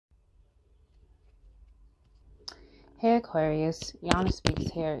Hey Aquarius, Yana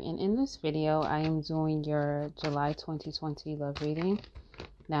Speaks here, and in this video I am doing your July 2020 love reading.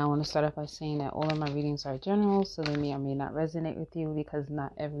 Now I want to start off by saying that all of my readings are general, so they may or may not resonate with you because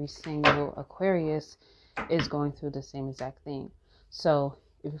not every single Aquarius is going through the same exact thing. So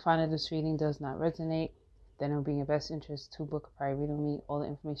if you find that this reading does not resonate, then it will be in your best interest to book a private reading with me. All the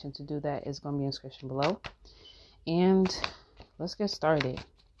information to do that is going to be in the description below. And let's get started.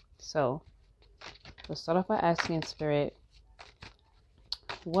 So let's start off by asking Spirit,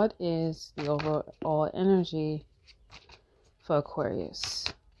 what is the overall energy for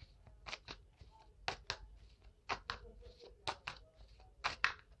Aquarius?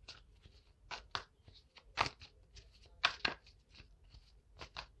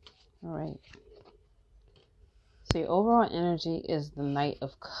 All right. So the overall energy is the Knight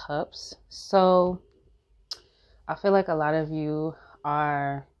of Cups. So I feel like a lot of you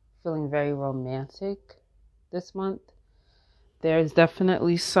are feeling very romantic this month. There's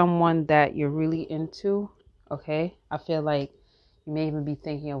definitely someone that you're really into, okay? I feel like you may even be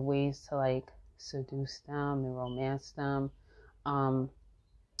thinking of ways to like seduce them and romance them.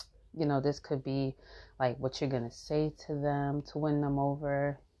 This could be like what you're gonna say to them to win them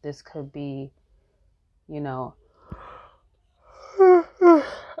over. This could be, I'm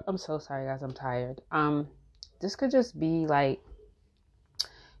so sorry guys, I'm tired. This could just be like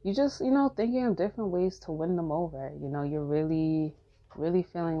you just, thinking of different ways to win them over. You're really, really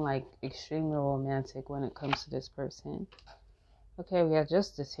feeling like extremely romantic when it comes to this person. Okay, we have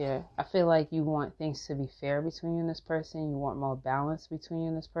Justice here. I feel like you want things to be fair between you and this person. You want more balance between you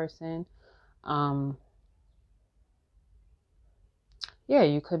and this person. Yeah,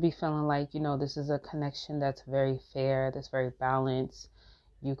 you could be feeling like, this is a connection that's very fair, that's very balanced.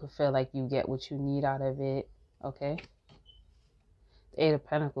 You could feel like you get what you need out of it. Okay. Eight of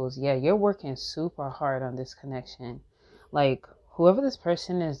Pentacles. Yeah, you're working super hard on this connection. Like whoever this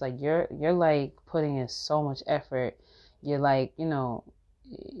person is, like you're like putting in so much effort. You're like, you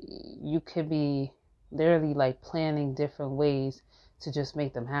could be literally like planning different ways to just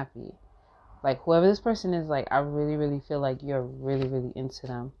make them happy. Like whoever this person is, like I really, really feel like you're really, really into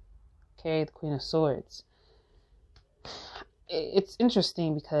them. Okay, the Queen of Swords. It's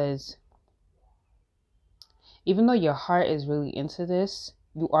interesting because even though your heart is really into this,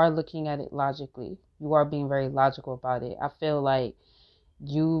 you are looking at it logically. You are being very logical about it. I feel like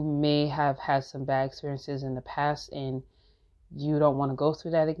you may have had some bad experiences in the past and you don't want to go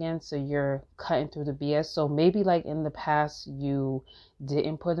through that again. So you're cutting through the BS. So maybe like in the past, you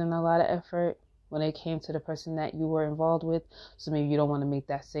didn't put in a lot of effort when it came to the person that you were involved with. So maybe you don't want to make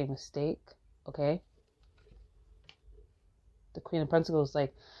that same mistake. Okay. The Queen of Pentacles,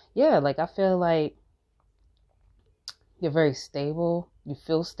 like, yeah, like I feel like you're very stable. You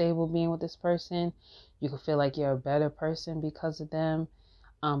feel stable being with this person. You can feel like you're a better person because of them.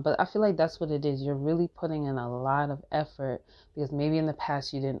 But I feel like that's what it is. You're really putting in a lot of effort because maybe in the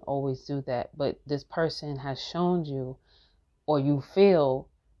past you didn't always do that. But this person has shown you, or you feel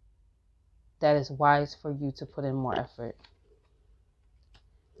that it's wise for you to put in more effort.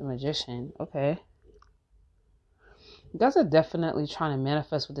 The Magician. Okay. You guys are definitely trying to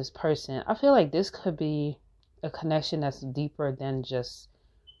manifest with this person. I feel like this could be a connection that's deeper than just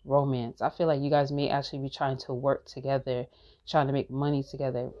romance. I feel like you guys may actually be trying to work together, trying to make money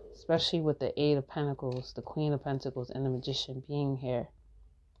together, especially with the Eight of Pentacles, the Queen of Pentacles, and the Magician being here.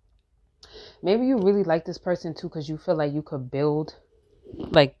 Maybe you really like this person too because you feel like you could build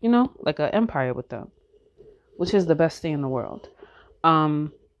like, like an empire with them, which is the best thing in the world.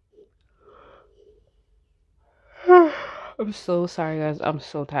 I'm so sorry guys, I'm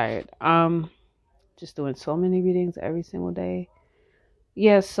so tired. Just doing so many readings every single day.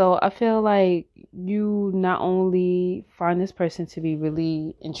 Yeah, so I feel like you not only find this person to be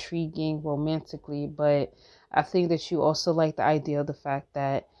really intriguing romantically, but I think that you also like the idea of the fact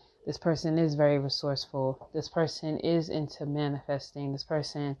that this person is very resourceful. This person is into manifesting. This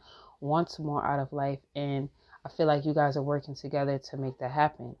person wants more out of life. And I feel like you guys are working together to make that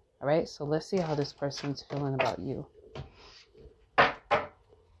happen. All right, so let's see how this person's feeling about you.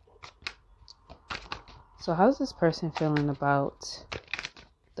 So how's this person feeling about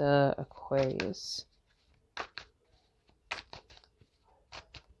the Aquarius?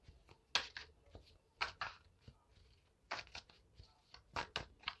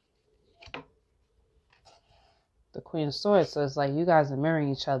 The Queen of Swords. So it's like you guys are mirroring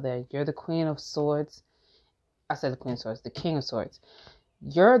each other. You're the Queen of Swords. I said the Queen of Swords. The King of Swords.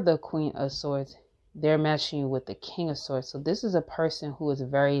 You're the Queen of Swords. They're matching you with the King of Swords. So this is a person who is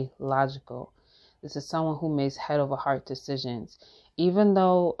very logical. This is someone who makes head over heart decisions. Even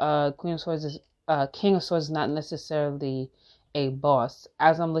though Queen of Swords is King of Swords is not necessarily a boss.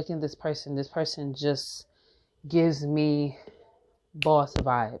 As I'm looking at this person just gives me boss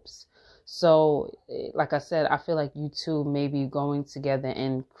vibes. So, like I said, I feel like you two may be going together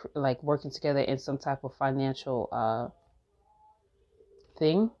and like working together in some type of financial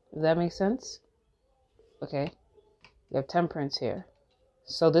thing. Does that make sense? Okay. You have Temperance here.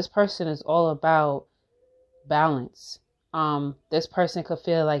 So this person is all about balance. This person could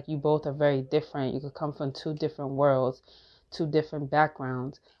feel like you both are very different. You could come from two different worlds, two different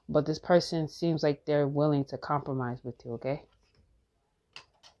backgrounds, but this person seems like they're willing to compromise with you, okay?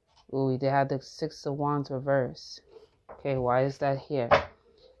 Ooh, they had the Six of Wands reverse. Okay, why is that here?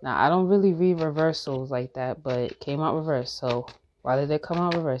 Now, I don't really read reversals like that, but it came out reverse. So why did it come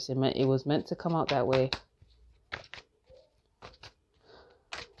out reverse? It was meant to come out that way.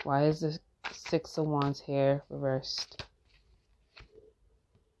 Why is the Six of Wands here reversed?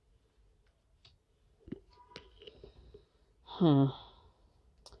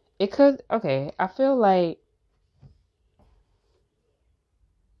 It could, okay, I feel like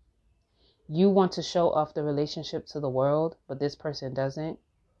you want to show off the relationship to the world, but this person doesn't.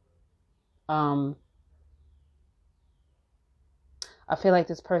 I feel like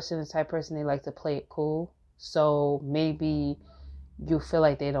this person is the type of person, they like to play it cool. So maybe you feel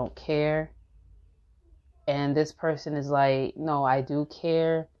like they don't care. And this person is like, no, I do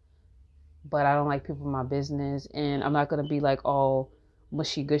care, but I don't like people in my business. And I'm not going to be like all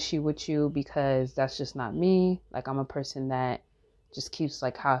mushy gushy with you because that's just not me. Like, I'm a person that just keeps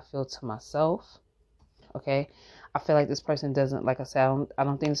like how I feel to myself. Okay. I feel like this person doesn't, like I said, I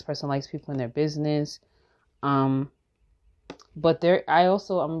don't think this person likes people in their business. But I'm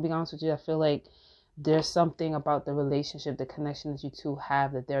gonna be honest with you, I feel like there's something about the relationship, the connection that you two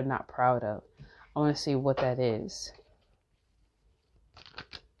have that they're not proud of. I want to see what that is.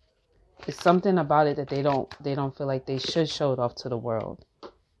 It's something about it that they don't feel like they should show it off to the world.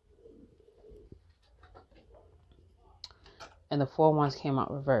 And the Four of Wands came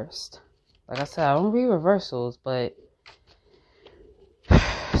out reversed. Like I said, I don't read reversals, but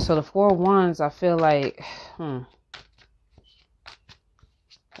so the Four of Wands, I feel like, why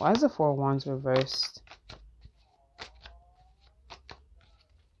is the Four of Wands reversed?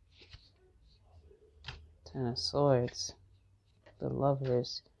 Ten of Swords, the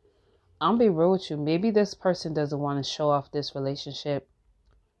Lovers. I'll be real with you. Maybe this person doesn't want to show off this relationship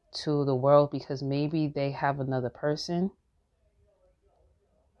to the world because maybe they have another person.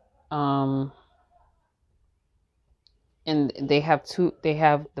 And they have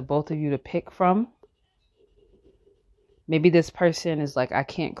the both of you to pick from. Maybe this person is like, I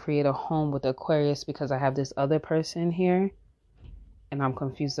can't create a home with Aquarius because I have this other person here and I'm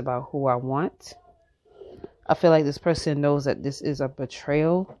confused about who I want. I feel like this person knows that this is a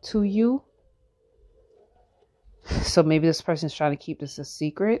betrayal to you. So maybe this person is trying to keep this a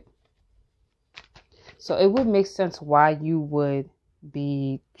secret. So it would make sense why you would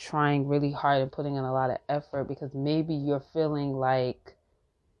be trying really hard and putting in a lot of effort, because maybe you're feeling like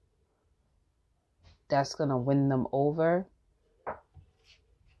that's going to win them over.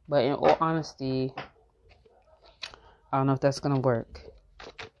 But in all honesty, I don't know if that's going to work.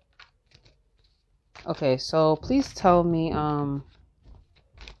 Okay, so please tell me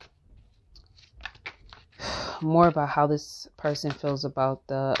more about how this person feels about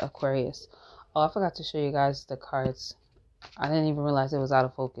the Aquarius. Oh, I forgot to show you guys the cards. I didn't even realize it was out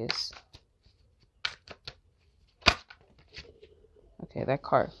of focus. Okay, that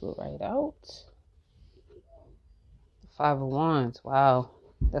card flew right out. Five of Wands. Wow.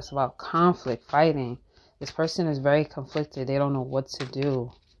 That's about conflict, fighting. This person is very conflicted. They don't know what to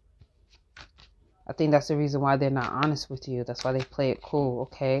do. I think that's the reason why they're not honest with you. That's why they play it cool,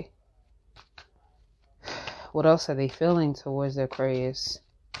 okay? What else are they feeling towards the Aquarius?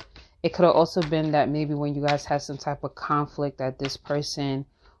 It could have also been that maybe when you guys had some type of conflict that this person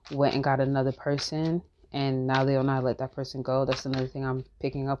went and got another person and now they don't know how to let that person go. That's another thing I'm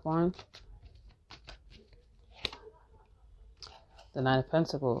picking up on. The Nine of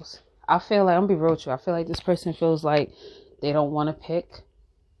Pentacles. I feel like, I'm gonna be real with you, I feel like this person feels like they don't want to pick.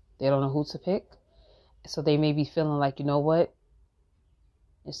 They don't know who to pick. So they may be feeling like, you know what?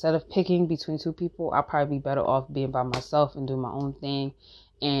 Instead of picking between two people, I'll probably be better off being by myself and doing my own thing.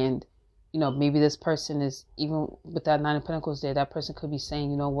 And, you know, maybe this person is, even with that Nine of Pentacles there, that person could be saying,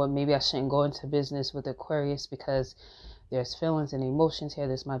 you know what, maybe I shouldn't go into business with Aquarius because there's feelings and emotions here.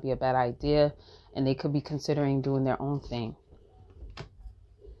 This might be a bad idea. And they could be considering doing their own thing.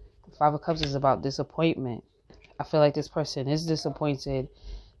 The Five of Cups is about disappointment. I feel like this person is disappointed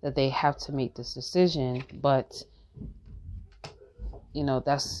that they have to make this decision, but you know,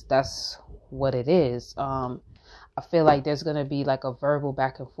 that's what it is. I feel like there's going to be like a verbal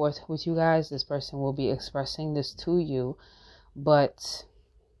back and forth with you guys. This person will be expressing this to you, but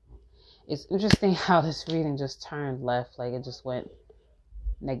it's interesting how this reading just turned left. Like it just went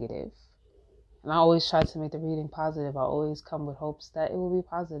negative. And I always try to make the reading positive. I always come with hopes that it will be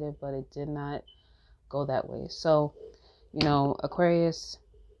positive, but it did not go that way. So, you know, Aquarius,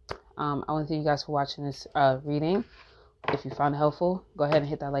 I want to thank you guys for watching this reading. If you found it helpful, go ahead and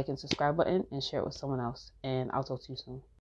hit that like and subscribe button and share it with someone else. And I'll talk to you soon.